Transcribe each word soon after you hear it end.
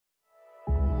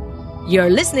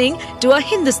You're listening to a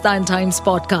Hindustan Times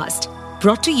podcast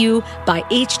brought to you by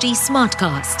HT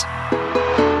Smartcast.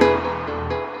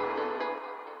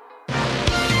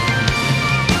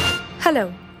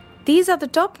 Hello, these are the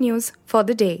top news for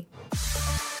the day.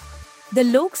 The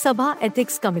Lok Sabha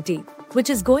Ethics Committee, which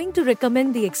is going to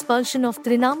recommend the expulsion of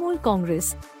Trinamool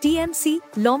Congress (TMC)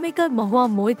 lawmaker Mahua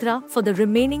Moitra for the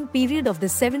remaining period of the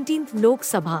 17th Lok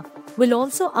Sabha, will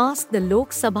also ask the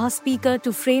Lok Sabha Speaker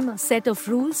to frame a set of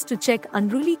rules to check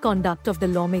unruly conduct of the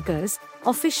lawmakers,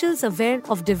 officials aware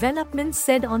of developments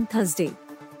said on Thursday.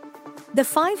 The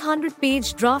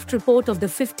 500-page draft report of the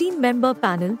 15-member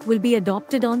panel will be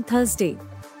adopted on Thursday.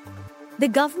 The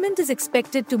government is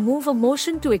expected to move a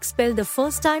motion to expel the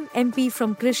first-time MP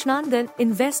from Krishnanagar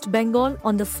in West Bengal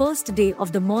on the first day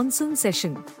of the monsoon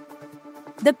session.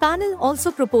 The panel also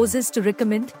proposes to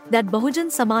recommend that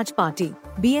Bahujan Samaj Party,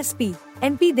 BSP,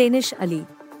 MP Danish Ali,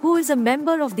 who is a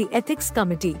member of the Ethics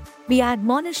Committee, be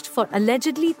admonished for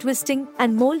allegedly twisting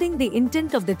and molding the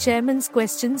intent of the chairman's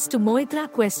questions to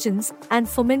Moitra questions and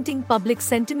fomenting public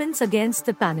sentiments against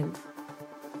the panel.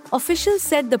 Officials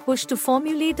said the push to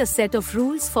formulate a set of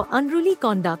rules for unruly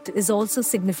conduct is also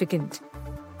significant.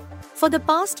 For the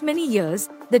past many years,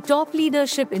 the top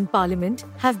leadership in Parliament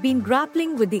have been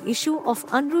grappling with the issue of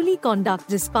unruly conduct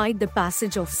despite the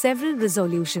passage of several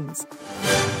resolutions.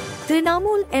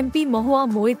 Trinamool MP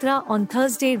Mahua Moitra on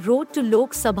Thursday wrote to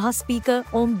Lok Sabha Speaker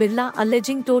Om Birla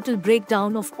alleging total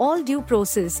breakdown of all due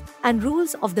process and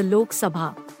rules of the Lok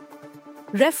Sabha.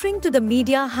 Referring to the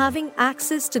media having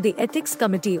access to the Ethics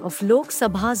Committee of Lok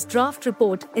Sabha's draft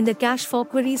report in the cash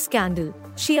forgery scandal,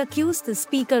 she accused the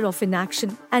Speaker of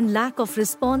inaction and lack of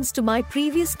response to my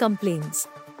previous complaints.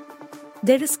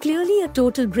 There is clearly a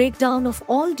total breakdown of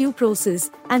all due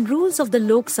process and rules of the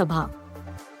Lok Sabha.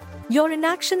 Your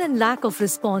inaction and lack of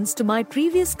response to my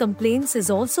previous complaints is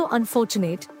also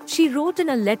unfortunate, she wrote in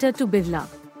a letter to Birla.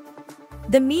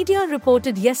 The media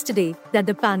reported yesterday that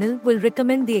the panel will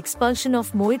recommend the expulsion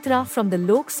of Moitra from the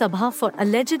Lok Sabha for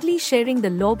allegedly sharing the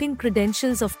login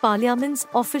credentials of Parliament's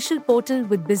official portal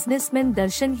with businessman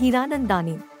Darshan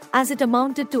Hiranandani, as it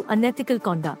amounted to unethical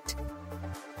conduct.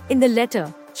 In the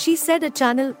letter, she said a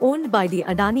channel owned by the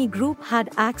Adani Group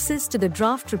had access to the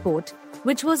draft report,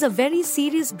 which was a very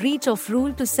serious breach of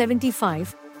Rule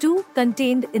 275(2)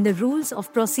 contained in the Rules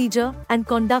of Procedure and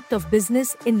Conduct of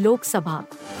Business in Lok Sabha.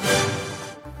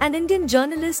 An Indian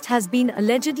journalist has been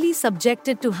allegedly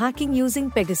subjected to hacking using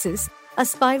Pegasus, a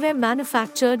spyware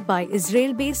manufactured by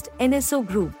Israel-based NSO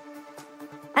Group.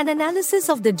 An analysis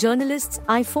of the journalist's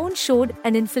iPhone showed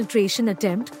an infiltration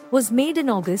attempt was made in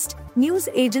August, news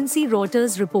agency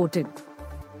Reuters reported.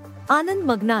 Anand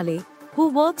Magnale, who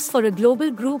works for a global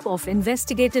group of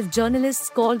investigative journalists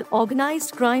called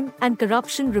Organized Crime and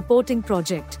Corruption Reporting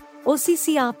Project,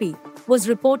 OCCRP, was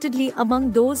reportedly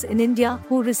among those in India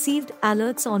who received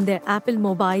alerts on their Apple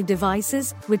mobile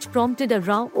devices, which prompted a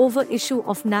row over issue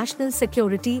of national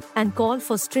security and call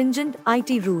for stringent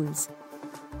IT rules.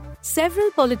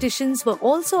 Several politicians were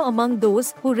also among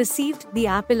those who received the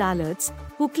Apple alerts,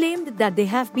 who claimed that they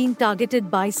have been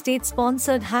targeted by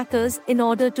state-sponsored hackers in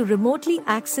order to remotely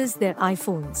access their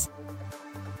iPhones.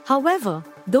 However,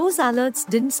 those alerts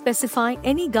didn't specify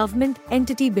any government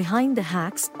entity behind the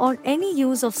hacks or any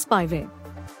use of spyware.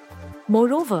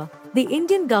 Moreover, the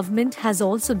Indian government has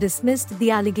also dismissed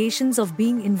the allegations of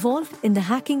being involved in the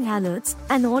hacking alerts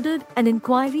and ordered an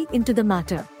inquiry into the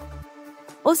matter.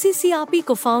 OCCRP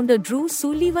co-founder Drew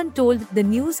Sullivan told the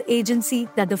news agency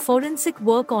that the forensic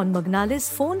work on Magnale's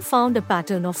phone found a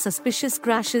pattern of suspicious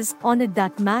crashes on it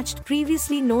that matched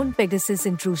previously known Pegasus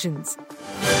intrusions.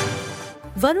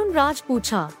 Varun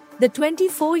Rajpucha, the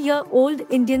 24-year-old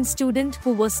Indian student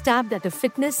who was stabbed at a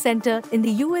fitness center in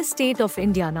the US state of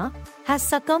Indiana, has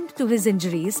succumbed to his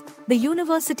injuries, the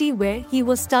university where he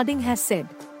was studying has said.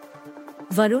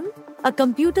 Varun, a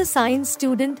computer science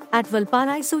student at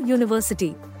Valparaiso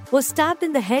University, was stabbed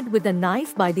in the head with a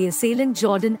knife by the assailant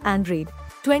Jordan Andrade,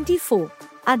 24,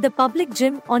 at the public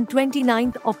gym on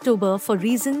 29 October for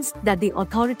reasons that the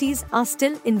authorities are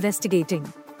still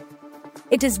investigating.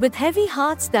 It is with heavy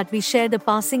hearts that we share the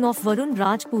passing of Varun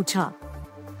Rajpucha.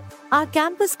 Our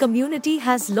campus community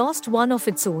has lost one of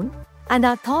its own, and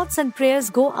our thoughts and prayers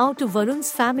go out to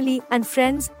Varun's family and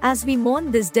friends as we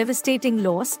mourn this devastating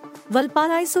loss,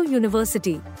 Valparaiso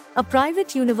University, a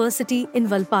private university in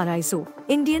Valparaiso,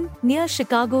 Indian, near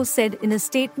Chicago said in a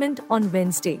statement on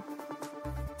Wednesday.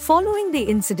 Following the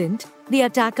incident, the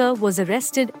attacker was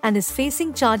arrested and is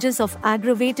facing charges of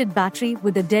aggravated battery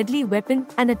with a deadly weapon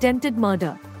and attempted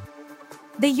murder.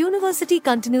 The university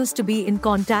continues to be in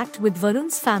contact with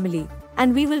Varun's family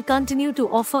and we will continue to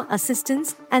offer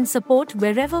assistance and support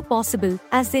wherever possible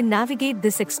as they navigate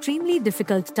this extremely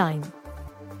difficult time.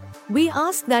 We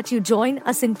ask that you join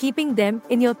us in keeping them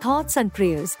in your thoughts and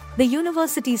prayers, the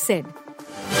university said.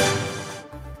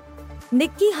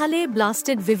 Nikki Haley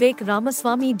blasted Vivek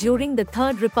Ramaswamy during the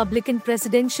third Republican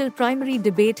presidential primary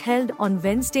debate held on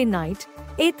Wednesday night,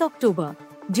 8 October,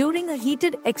 during a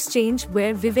heated exchange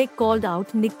where Vivek called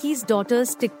out Nikki's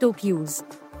daughter's TikTok use.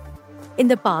 In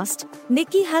the past,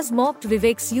 Nikki has mocked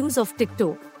Vivek's use of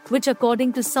TikTok, which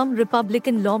according to some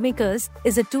Republican lawmakers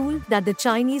is a tool that the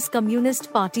Chinese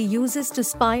Communist Party uses to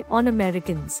spy on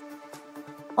Americans.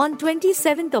 On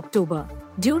 27 October,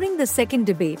 during the second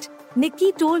debate,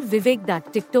 Nikki told Vivek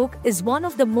that TikTok is one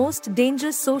of the most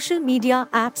dangerous social media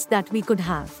apps that we could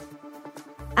have.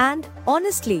 And,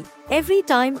 honestly, every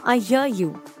time I hear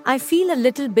you, I feel a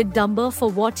little bit dumber for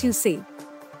what you say.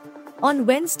 On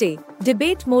Wednesday,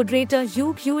 debate moderator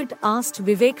Hugh Hewitt asked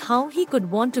Vivek how he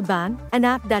could want to ban an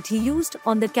app that he used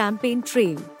on the campaign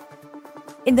trail.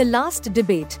 In the last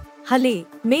debate, Haley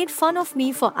made fun of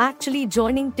me for actually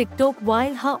joining TikTok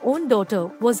while her own daughter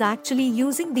was actually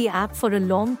using the app for a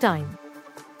long time.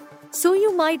 So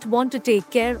you might want to take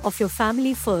care of your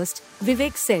family first,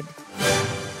 Vivek said.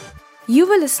 You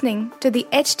were listening to the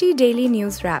HT Daily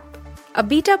News Wrap, a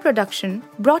beta production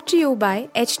brought to you by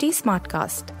HT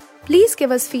Smartcast. Please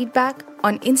give us feedback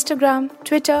on Instagram,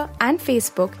 Twitter, and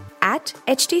Facebook at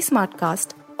HT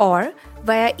Smartcast or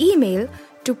via email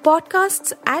to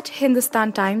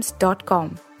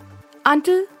podcasts@hindustantimes.com.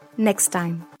 Until next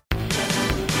time.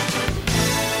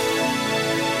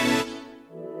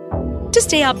 To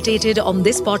stay updated on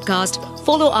this podcast,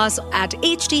 follow us at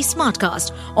HT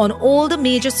Smartcast on all the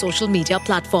major social media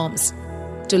platforms.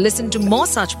 To listen to more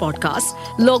such podcasts,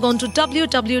 log on to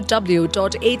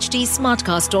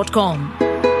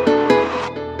www.htsmartcast.com.